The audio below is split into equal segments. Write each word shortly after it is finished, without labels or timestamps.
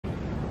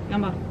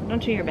Gumbo, don't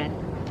chew your bed.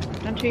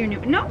 Don't chew your new...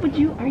 No, would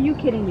you... Are you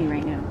kidding me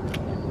right now?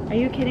 Are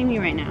you kidding me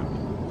right now?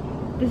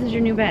 This is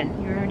your new bed.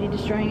 You're already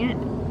destroying it?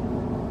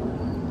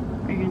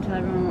 Are you going to tell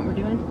everyone what we're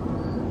doing?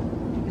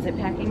 Is it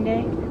packing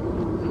day?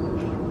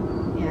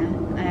 Yeah,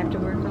 I have to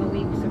work all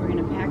week, so we're going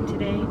to pack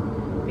today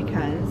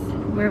because...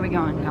 Where are we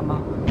going,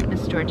 Gumbo?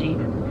 Miss Georgie.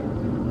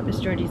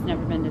 Miss Georgie's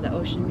never been to the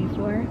ocean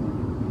before,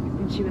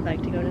 and she would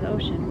like to go to the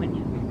ocean, wouldn't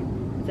you?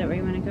 Is that where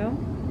you want to go?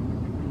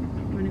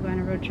 You want to go on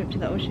a road trip to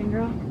the ocean,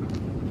 girl?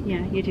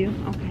 Yeah, you do?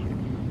 Okay.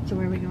 So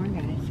where are we going,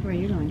 guys? Where are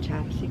you going,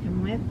 Chops? You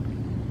come with?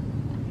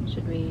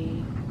 Should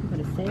we go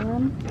to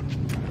Salem?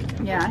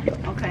 Yeah,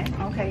 okay.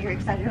 Okay, you're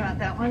excited about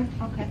that one?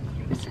 Okay.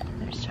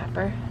 There's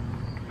Chopper.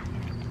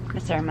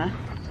 Miss Irma.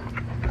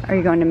 Are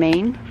you going to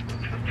Maine?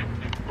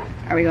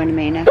 Are we going to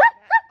Maine after that?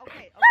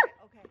 Okay.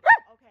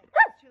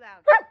 That's too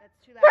loud.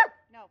 That's too loud.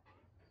 No.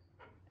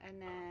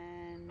 And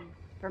then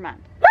Vermont.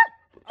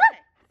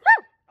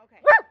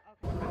 Okay.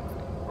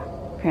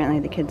 Apparently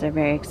the kids are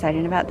very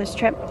excited about this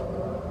trip.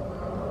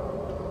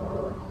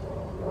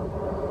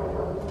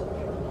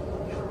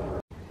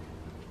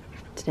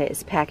 Today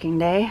is packing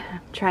day. I'm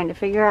trying to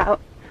figure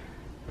out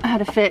how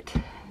to fit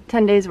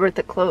 10 days worth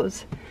of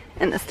clothes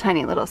in this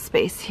tiny little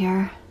space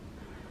here.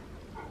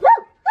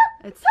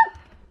 It's...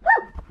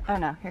 Oh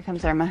no, here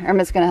comes Irma.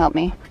 Irma's gonna help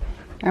me.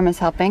 Irma's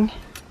helping.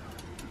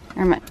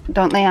 Irma,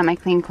 don't lay on my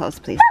clean clothes,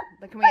 please.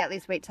 But can we at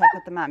least wait till I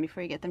put them on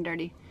before you get them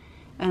dirty?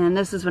 And then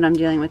this is what I'm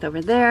dealing with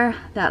over there.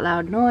 That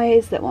loud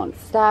noise that won't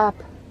stop.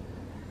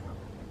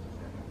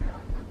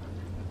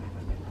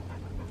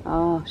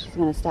 Oh, she's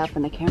gonna stop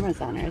when the camera's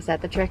on her. Is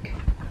that the trick?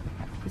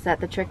 Is that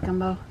the trick,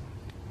 Gumbo?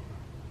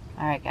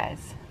 Alright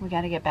guys, we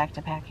gotta get back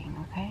to packing,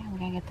 okay? We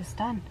gotta get this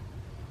done.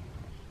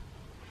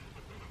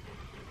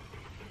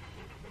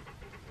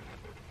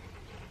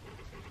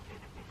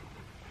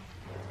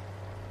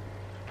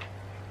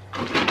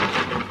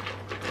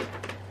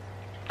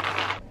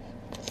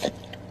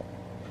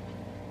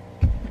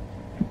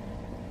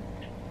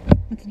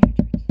 What's in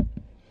here, George?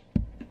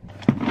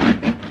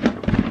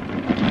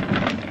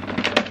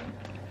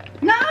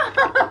 No!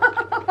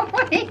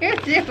 What are you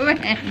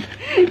doing?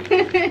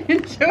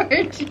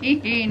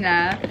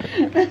 Georgina.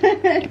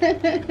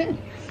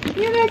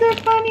 You guys are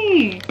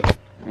funny.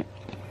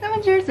 That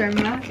one's yours,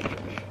 Irma.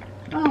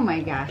 Oh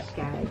my gosh,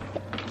 guys.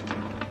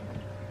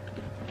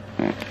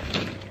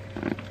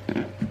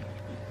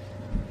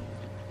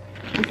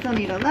 We still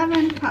need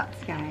 11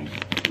 pups, guys.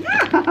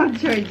 No,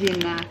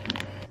 Georgina.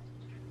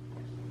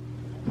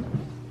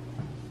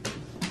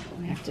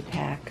 We have to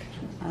pack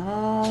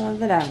all of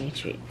the doggy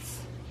treats.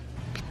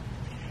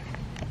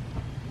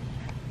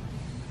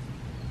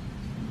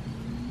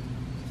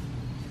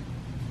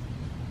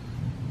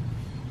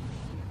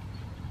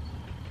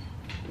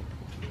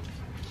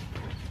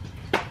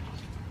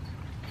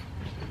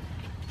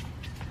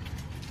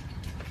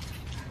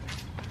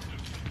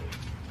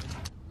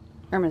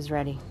 Irma's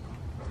ready.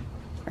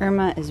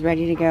 Irma is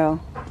ready to go.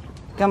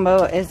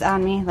 Gumbo is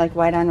on me like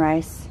white on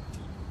rice.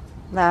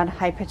 Loud,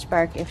 high-pitched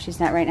bark if she's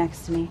not right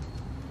next to me.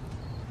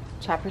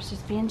 Chopper's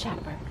just being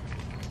Chopper.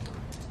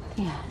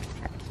 Yeah.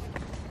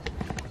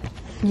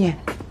 Yeah.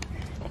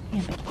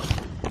 Yeah, good boy.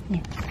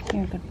 Yeah,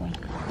 you're a good boy.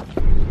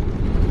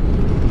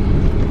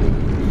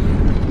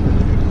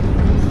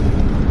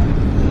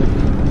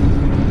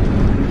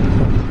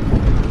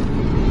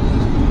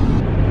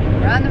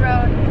 We're on the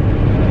road.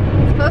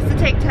 Supposed to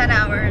take 10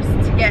 hours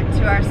to get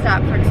to our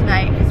stop for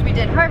tonight because we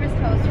did Harvest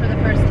Host for the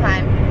first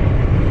time.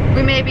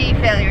 We may be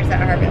failures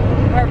at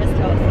Harvest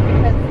Host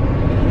because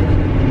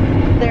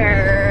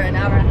they're an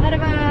hour ahead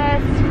of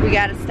us. We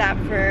gotta stop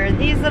for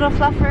these little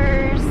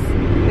fluffers.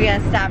 We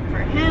gotta stop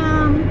for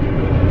him.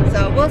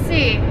 So we'll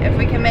see if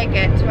we can make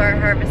it to our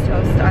Harvest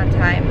Host on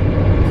time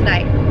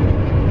tonight.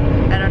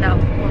 I don't know.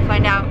 We'll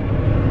find out.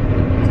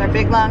 It's our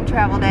big long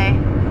travel day.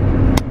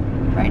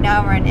 Right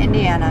now we're in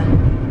Indiana.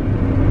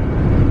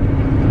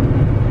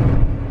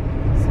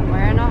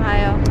 In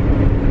Ohio.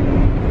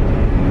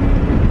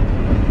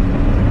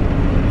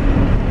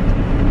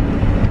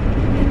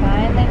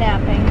 Finally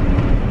napping.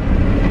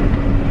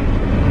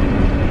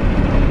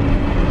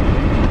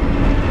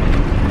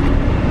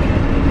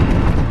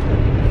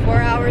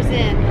 Four hours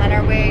in on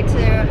our way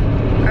to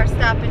our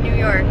stop in New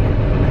York.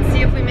 Let's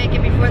see if we make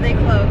it before they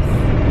close.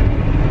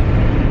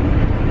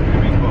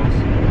 Very close.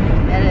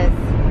 It is.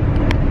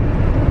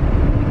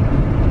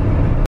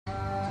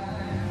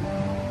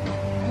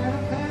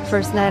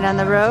 First night on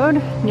the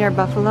road near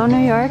Buffalo, New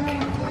York,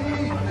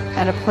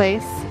 at a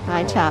place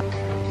by Chop.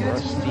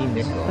 Rusty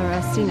Nickel. The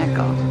Rusty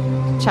Nickel.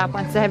 Chop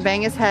wants to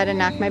bang his head and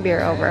knock my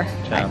beer over.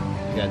 Chop,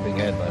 you got a big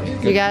head, buddy.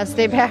 You gotta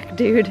stay back,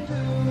 dude.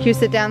 Can you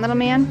sit down, little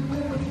man?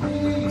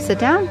 Sit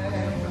down.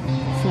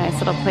 It's a nice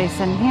little place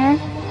in here.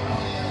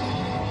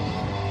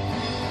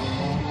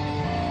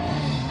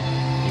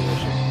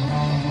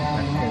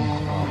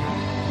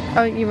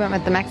 Oh, you went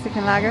with the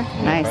Mexican lager?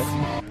 Nice.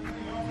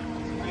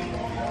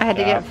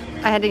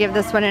 I had to give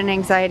this one an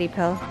anxiety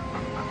pill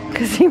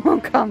because he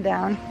won't calm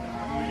down.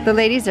 The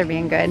ladies are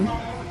being good.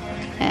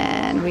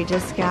 And we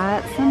just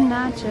got some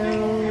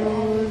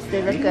nachos.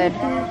 They look good.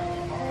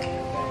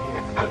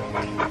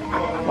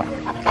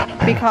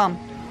 Be calm.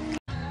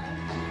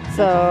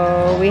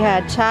 So we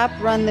had Chop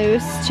run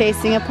loose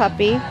chasing a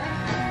puppy.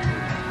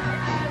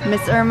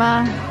 Miss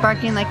Irma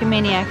barking like a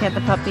maniac at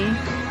the puppy.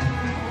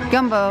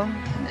 Gumbo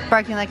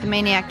barking like a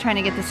maniac trying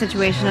to get the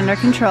situation under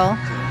control.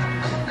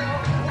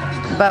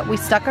 But we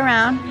stuck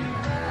around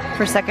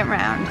for second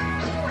round.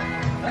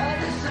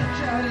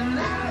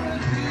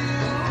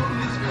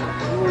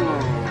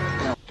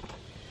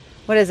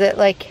 What is it,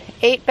 like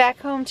 8 back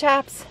home,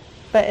 Chaps?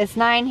 But it's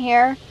 9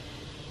 here,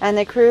 and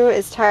the crew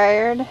is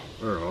tired.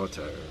 We're all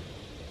tired.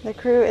 The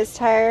crew is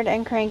tired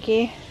and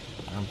cranky.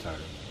 I'm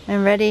tired.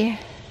 And ready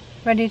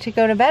to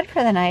go to bed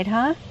for the night,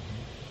 huh?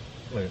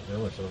 Wait,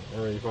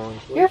 are you falling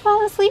asleep? You're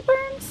falling asleep,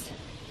 Erms?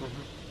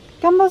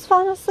 Gumbo's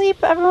falling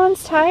asleep.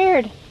 Everyone's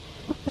tired.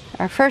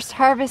 Our first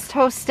harvest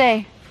host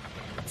day.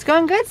 It's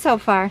going good so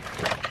far.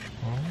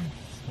 Oh,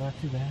 it's not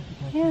too bad.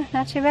 Yeah,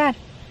 not too bad.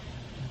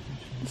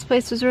 This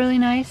place was really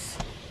nice.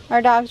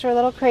 Our dogs were a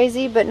little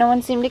crazy, but no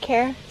one seemed to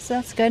care, so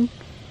that's good.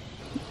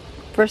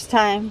 First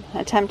time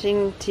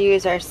attempting to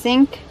use our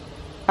sink.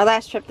 Our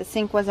last trip, the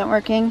sink wasn't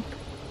working.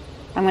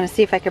 I'm gonna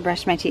see if I can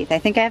brush my teeth. I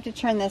think I have to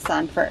turn this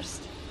on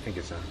first. I think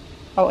it's on.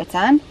 Oh, it's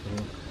on?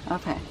 Mm-hmm.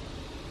 Okay.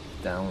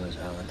 Down is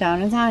on.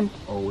 Down is on.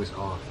 Always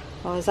off.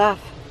 Always off.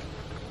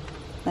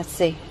 Let's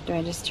see. Do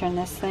I just turn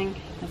this thing?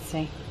 Let's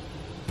see.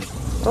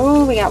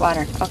 Oh, we got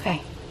water.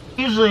 Okay.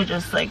 Usually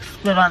just like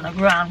spit on the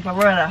ground, but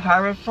we're at a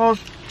harvest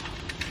host,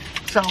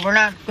 so we're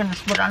not gonna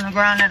spit on the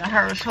ground at a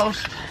harvest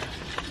host.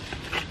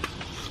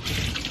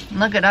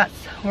 Look at us.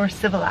 We're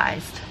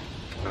civilized.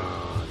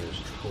 Oh, there's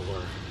 4.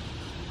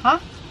 Huh?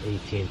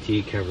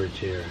 AT&T coverage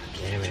here.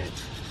 Damn it.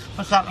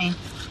 What's that mean?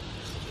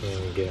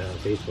 Can't even get it on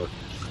Facebook.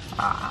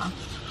 Ah.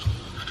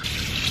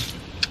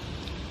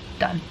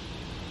 Done.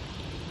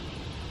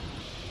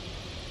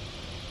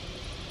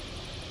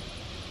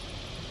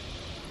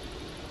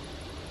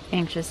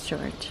 Anxious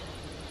George.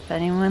 If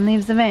anyone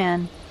leaves the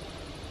van,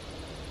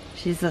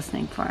 she's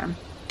listening for him.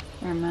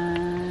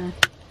 Irma.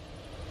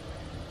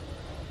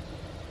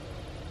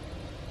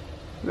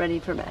 Ready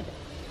for bed.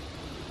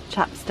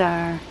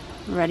 Chopstar,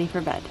 ready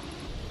for bed.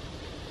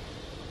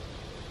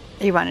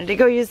 He wanted to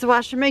go use the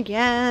washroom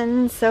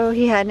again, so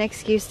he had an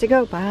excuse to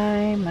go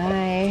by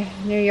my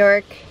New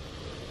York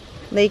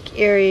Lake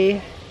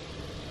Erie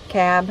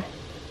cab.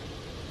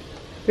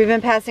 We've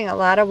been passing a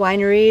lot of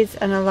wineries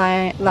and a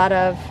lot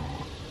of...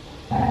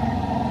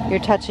 You're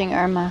touching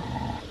Irma.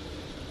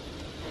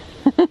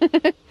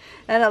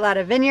 And a lot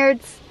of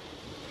vineyards.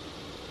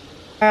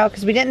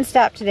 Because we didn't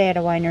stop today at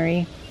a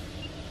winery.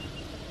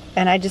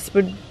 And I just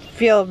would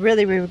feel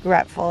really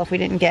regretful if we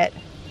didn't get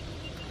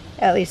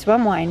at least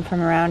one wine from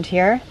around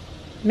here.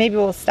 Maybe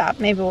we'll stop.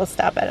 Maybe we'll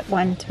stop at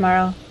one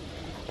tomorrow.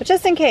 But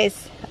just in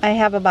case, I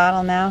have a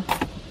bottle now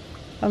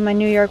of my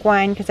New York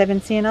wine because I've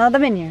been seeing all the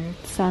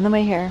vineyards on the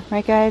way here.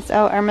 Right, guys?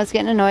 Oh, Irma's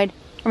getting annoyed.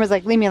 Irma's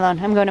like, leave me alone.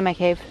 I'm going to my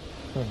cave.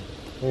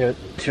 You gotta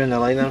turn the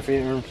light on for you,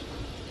 Erms?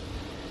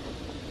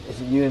 Is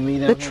it you and me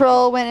down The there?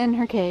 troll went in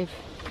her cave.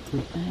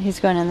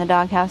 He's going in the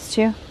doghouse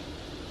too.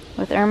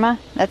 With Irma.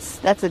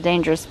 That's a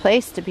dangerous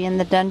place to be in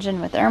the dungeon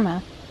with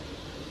Irma.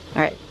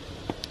 Alright.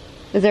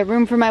 Is there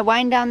room for my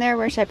wine down there?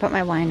 Where should I put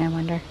my wine, I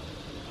wonder?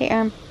 Hey,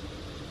 Irm.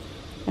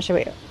 Or should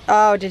we...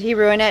 Oh, did he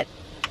ruin it?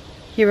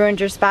 He ruined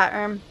your spot,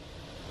 Irm.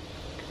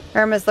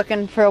 Irma's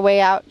looking for a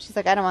way out. She's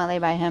like, I don't want to lay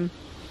by him.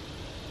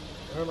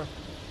 Irma.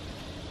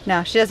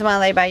 No, she doesn't want to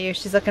lay by you.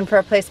 She's looking for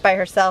a place by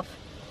herself.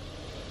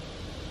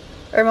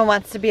 Irma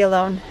wants to be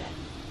alone.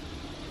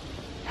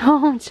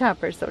 Oh,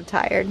 Chopper's so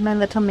tired. My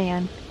little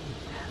man.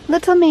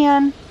 Little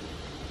man.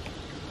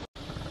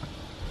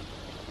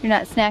 You're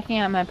not snacking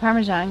on my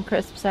Parmesan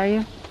crisps, are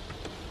you?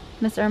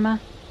 Miss Irma?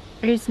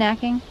 Are you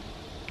snacking?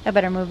 I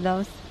better move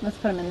those. Let's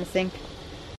put them in the sink.